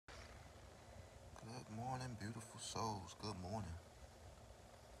beautiful souls. Good morning.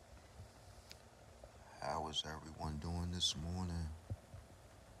 How is everyone doing this morning?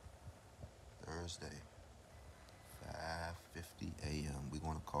 Thursday, 5:50 a.m. We're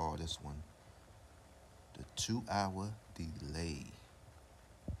going to call this one the 2-hour delay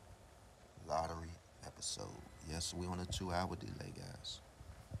lottery episode. Yes, we're on a 2-hour delay, guys.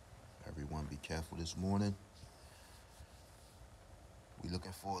 Everyone be careful this morning. We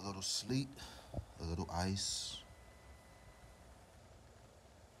looking for a little sleet, a little ice,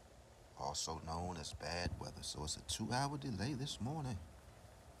 also known as bad weather. So it's a 2-hour delay this morning.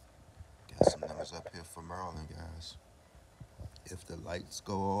 Got some numbers up here for Maryland, guys. If the lights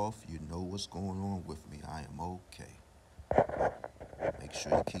go off, you know what's going on with me. I am okay. Make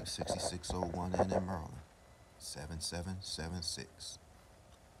sure you keep 6601 in Maryland. 7776.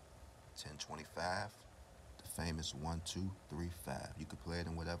 1025. The famous 1235. You can play it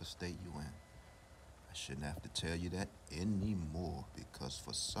in whatever state you're in. I shouldn't have to tell you that anymore because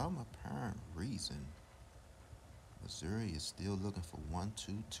for some apparent reason, Missouri is still looking for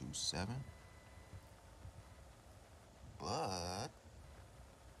 1227. But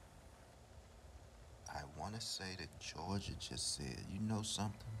I want to say that Georgia just said, you know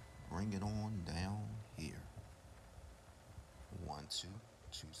something? Bring it on down here.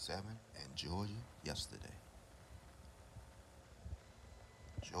 1227 and Georgia yesterday.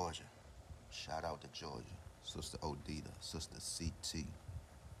 Georgia. Shout out to Georgia. Sister Odita, Sister CT.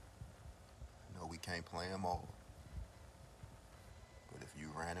 I know we can't play them all. But if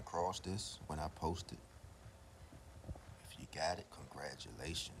you ran across this when I posted, if you got it,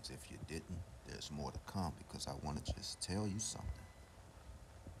 congratulations. If you didn't, there's more to come because I want to just tell you something.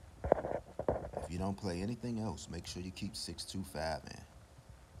 If you don't play anything else, make sure you keep 625 in.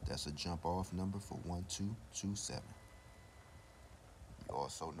 That's a jump off number for 1227. You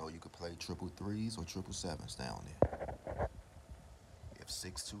also know you could play triple threes or triple sevens down there. If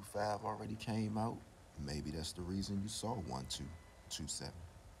 625 already came out, maybe that's the reason you saw 1227.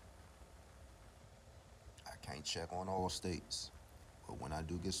 I can't check on all states, but when I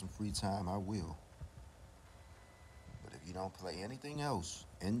do get some free time, I will. But if you don't play anything else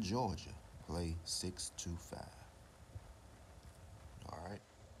in Georgia, play 625. All right?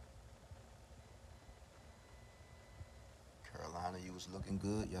 Carolina, you was looking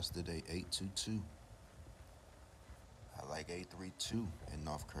good yesterday, 822. I like 832 in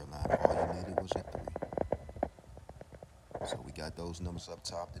North Carolina. All you needed was a 3. So we got those numbers up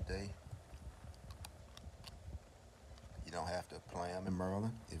top today. You don't have to play them in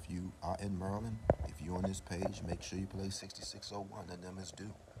Maryland. If you are in Maryland, if you're on this page, make sure you play 6601. The numbers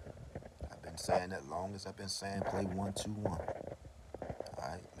due. I've been saying that long as I've been saying play 121. All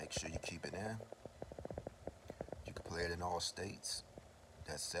right, make sure you keep it in. You can play it in all states.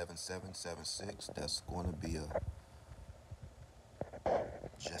 That's 7776. That's going to be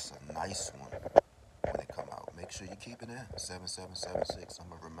just a nice one when it come out. Make sure you keep it in. 7776. I'm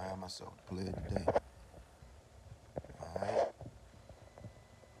going to remind myself to play it today. All right.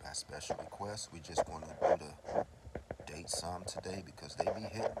 Got special requests. We just going to do the date some today because they be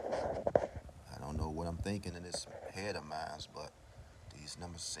hitting. I don't know what I'm thinking in this head of mine, but these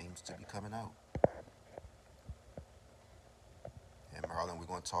numbers seems to be coming out. In Maryland, we're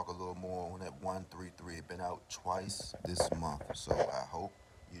going to talk a little more on that 133. It's been out twice this month, so I hope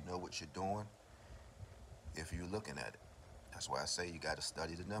you know what you're doing if you're looking at it. That's why I say you got to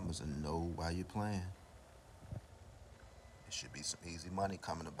study the numbers and know why you're playing. It should be some easy money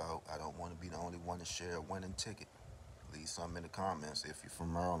coming about. I don't want to be the only one to share a winning ticket. Leave something in the comments if you're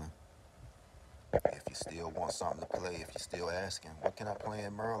from Maryland. If you still want something to play, if you're still asking, what can I play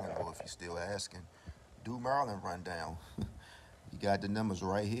in Maryland? Or if you're still asking, do Maryland rundown. You got the numbers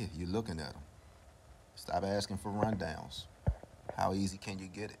right here. You're looking at them. Stop asking for rundowns. How easy can you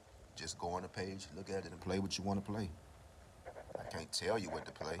get it? Just go on the page, look at it, and play what you want to play. I can't tell you what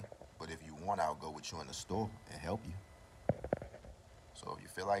to play, but if you want, I'll go with you in the store and help you. So if you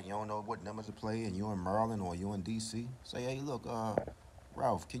feel like you don't know what numbers to play and you're in Maryland or you're in DC, say, hey, look,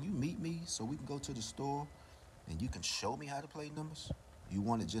 Ralph, can you meet me so we can go to the store and you can show me how to play numbers? You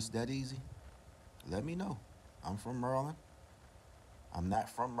want it just that easy? Let me know. I'm from Maryland. I'm not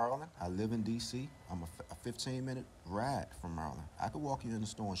from Maryland. I live in DC. I'm a 15-minute ride from Maryland. I could walk you in the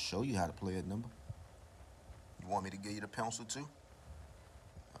store and show you how to play a number. You want me to give you the pencil too?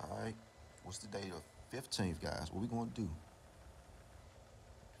 All right. What's the date of 15th, guys? What we going to do?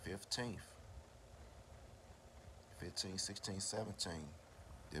 15th. 15, 16, 17.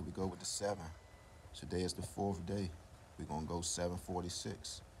 There we go with the 7. Today is the 4th day. We're going to go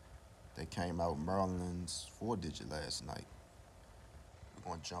 746. They came out Maryland's 4-digit last night. We're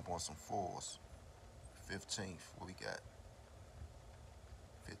going to jump on some 4s. 15th. What we got?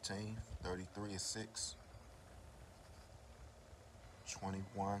 15, 33 is 6.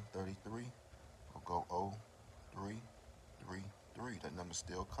 21, 33. We'll go 0, 3, 3, 3. That number's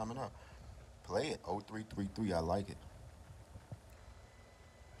still coming up. Play it. 0333. I like it.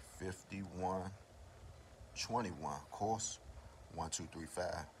 51, 21. Of course. 1, 2, 3,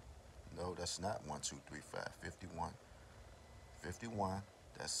 5. No, that's not 1, 2, 3, 5. 51. 51.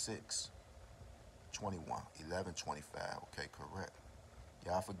 That's 6. 21. 11, 25. Okay, correct.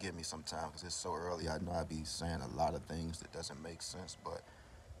 Y'all forgive me sometimes because it's so early. I know I be saying a lot of things that doesn't make sense, but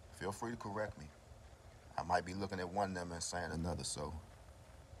feel free to correct me. I might be looking at one number and saying another, so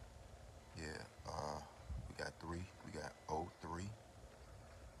yeah. We got 3. We got 03.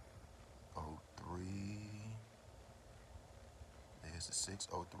 03. There's the 6.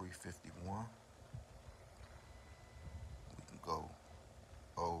 03, 51. We can go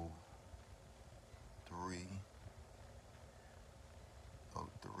 03.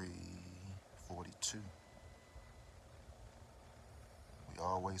 03, 42. We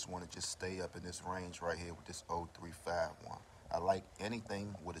always want to just stay up in this range right here with this 0351. I like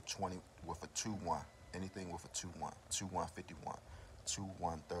anything with a 20 with a 2-1. Anything with a 2-1. 2151.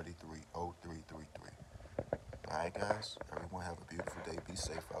 2133. 0333. Alright guys, everyone have a beautiful day. Be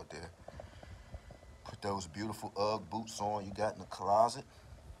safe out there. Put those beautiful UGG boots on you got in the closet.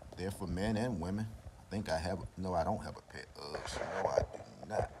 They're for men and women. I think I have, no, I don't have a pair of Uggs. No, I do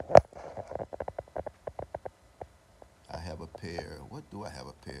not. I have a pair, what do I have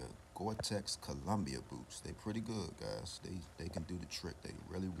a pair? Gore-Tex Columbia boots. They pretty good, guys. They can do the trick. They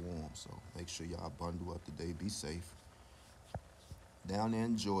really warm, so make sure y'all bundle up today. Be safe. Down there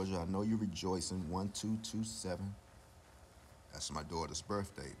in Georgia, I know you're rejoicing. 1227. That's my daughter's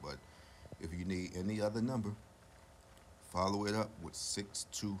birthday, but if you need any other number, follow it up with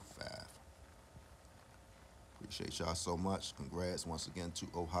 625. Appreciate y'all so much. Congrats once again to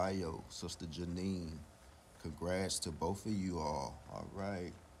Ohio, Sister Janine. Congrats to both of you all. All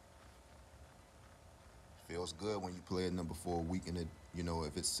right. Feels good when you play a number for a week and it,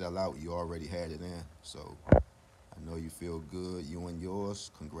 if it sell out, you already had it in. So I know you feel good. You and yours.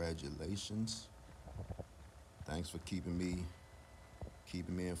 Congratulations. Thanks for keeping me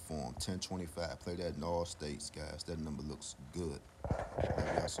informed. 1025. Play that in all states, guys. That number looks good.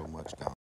 Love y'all so much, guys.